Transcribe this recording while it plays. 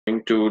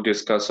to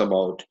discuss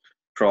about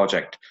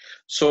project.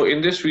 So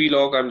in this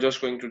vlog, I'm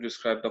just going to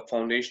describe the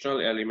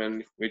foundational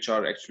elements which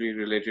are actually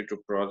related to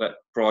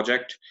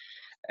project.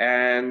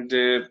 And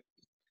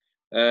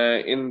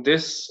in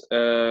this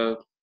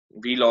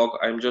vlog,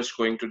 I'm just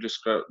going to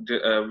describe,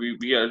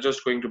 we are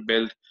just going to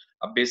build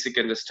a basic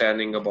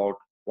understanding about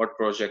what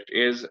project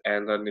is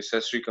and the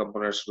necessary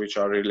components which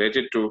are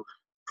related to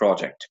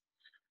project,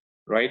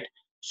 right?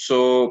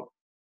 So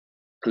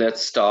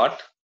let's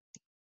start.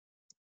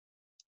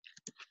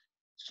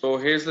 So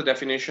here's the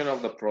definition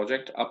of the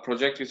project. A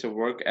project is a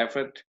work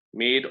effort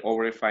made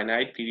over a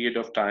finite period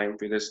of time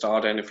with a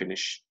start and a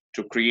finish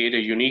to create a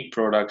unique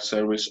product,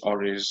 service, or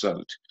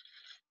result.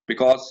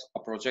 Because a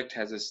project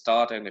has a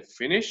start and a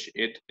finish,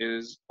 it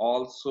is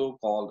also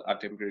called a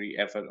temporary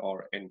effort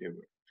or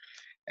endeavor.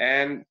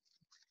 And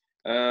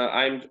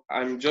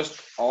I'm just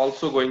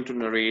also going to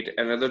narrate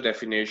another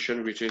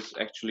definition which is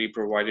actually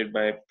provided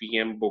by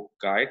PM Book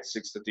Guide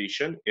 6th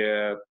edition.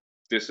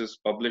 This is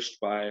published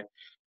by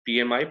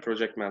PMI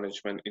Project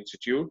Management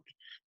Institute,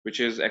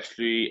 which is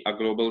actually a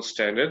global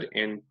standard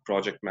in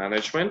project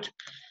management.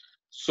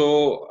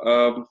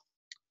 So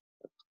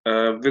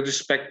with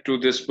respect to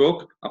this book,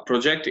 a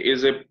project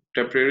is a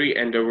temporary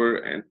endeavor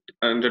and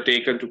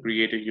undertaken to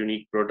create a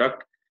unique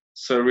product,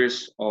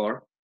 service,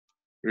 or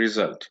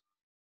result,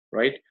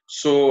 right?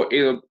 So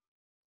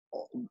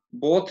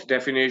both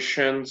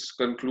definitions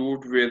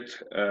conclude with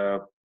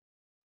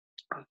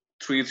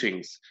three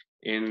things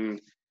in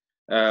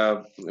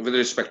with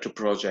respect to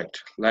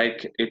project.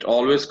 Like it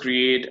always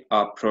create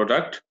a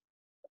product,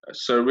 a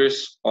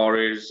service, or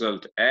a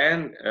result,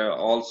 and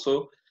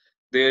also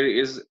there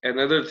is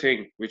another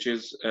thing which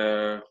is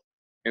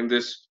in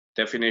this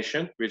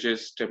definition, which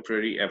is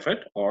temporary effort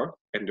or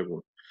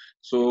endeavor.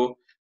 So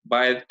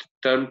by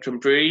term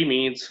temporary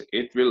means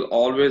it will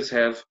always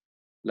have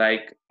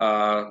like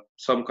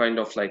some kind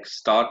of like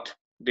start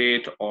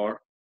date or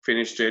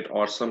finish date,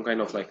 or some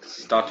kind of like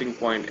starting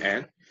point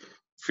and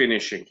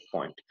finishing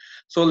point.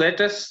 So let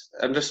us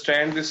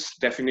understand this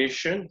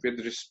definition with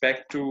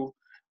respect to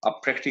a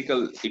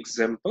practical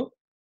example.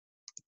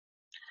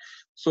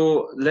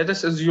 So let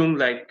us assume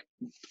like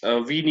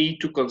we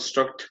need to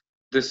construct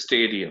this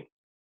stadium.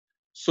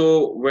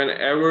 So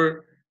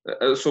whenever,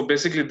 so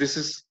basically this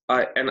is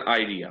an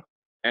idea,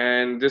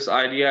 and this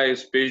idea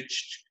is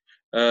pitched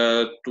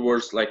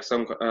towards like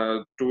some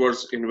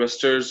towards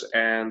investors,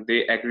 and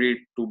they agreed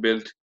to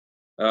build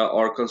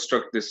or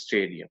construct this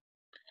stadium.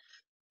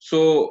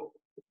 So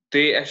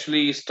they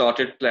actually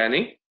started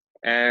planning,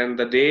 and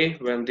the day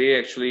when they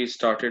actually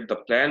started the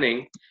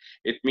planning,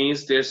 it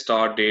means their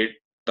start date,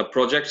 the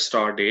project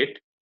start date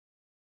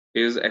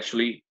is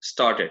actually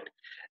started.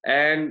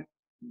 And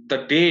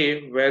the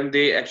day when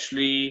they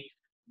actually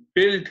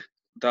build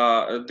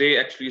they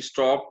actually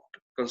stopped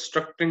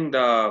constructing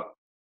the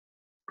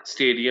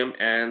stadium,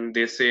 and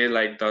they say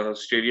like the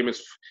stadium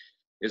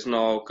is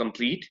now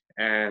complete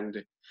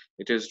and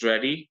it is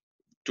ready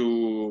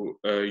to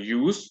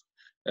use.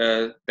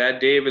 That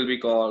day will be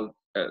called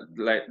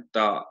like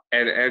the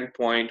end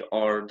point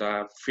or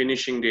the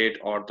finishing date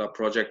or the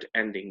project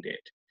ending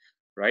date,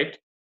 right?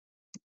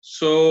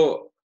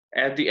 So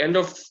at the end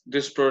of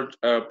this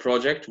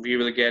project, we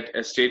will get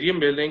a stadium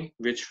building,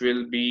 which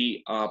will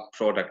be a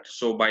product.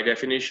 So by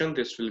definition,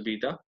 this will be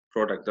the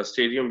product. The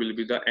stadium will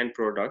be the end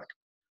product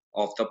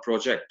of the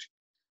project,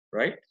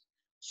 right?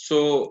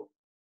 So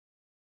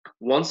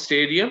once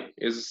stadium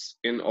is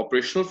in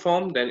operational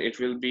form, then it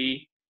will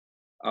be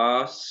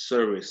a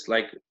service.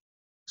 Like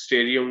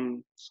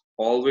stadiums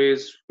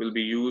always will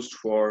be used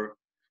for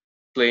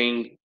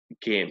playing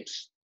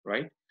games,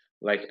 right?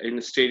 Like in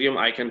a stadium,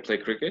 I can play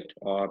cricket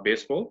or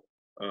baseball,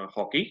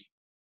 hockey.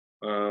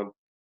 Uh,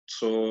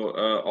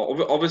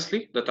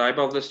 obviously, the type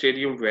of the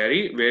stadium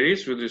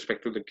varies with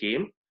respect to the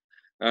game.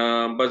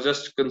 But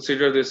just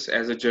consider this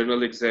as a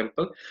general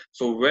example.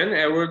 So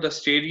whenever the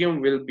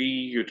stadium will be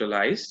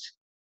utilized,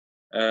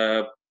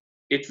 uh,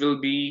 it will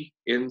be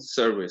in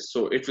service.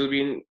 So it will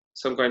be in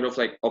some kind of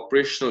like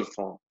operational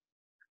form.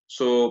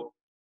 So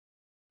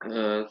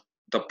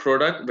the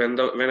product,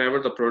 whenever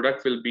the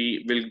product will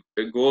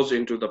goes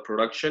into the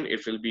production,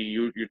 it will be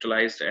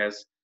utilized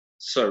as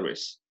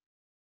service.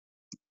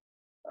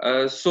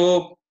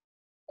 So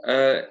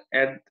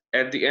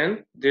at the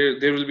end,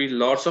 there will be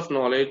lots of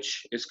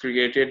knowledge is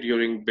created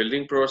during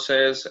building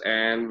process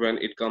and when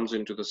it comes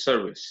into the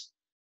service.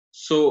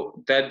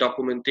 So that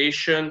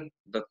documentation,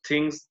 the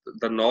things,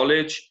 the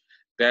knowledge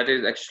that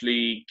is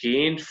actually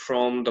gained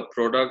from the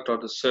product or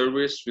the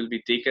service will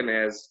be taken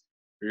as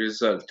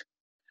result.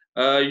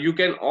 You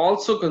can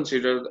also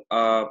consider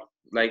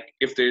like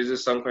if there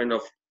is some kind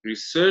of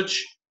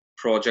research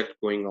project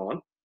going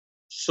on.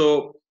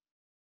 So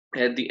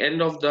at the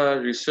end of the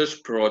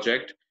research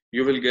project,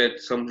 you will get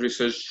some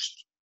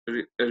research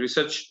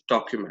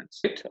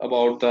documents, right,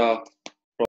 about the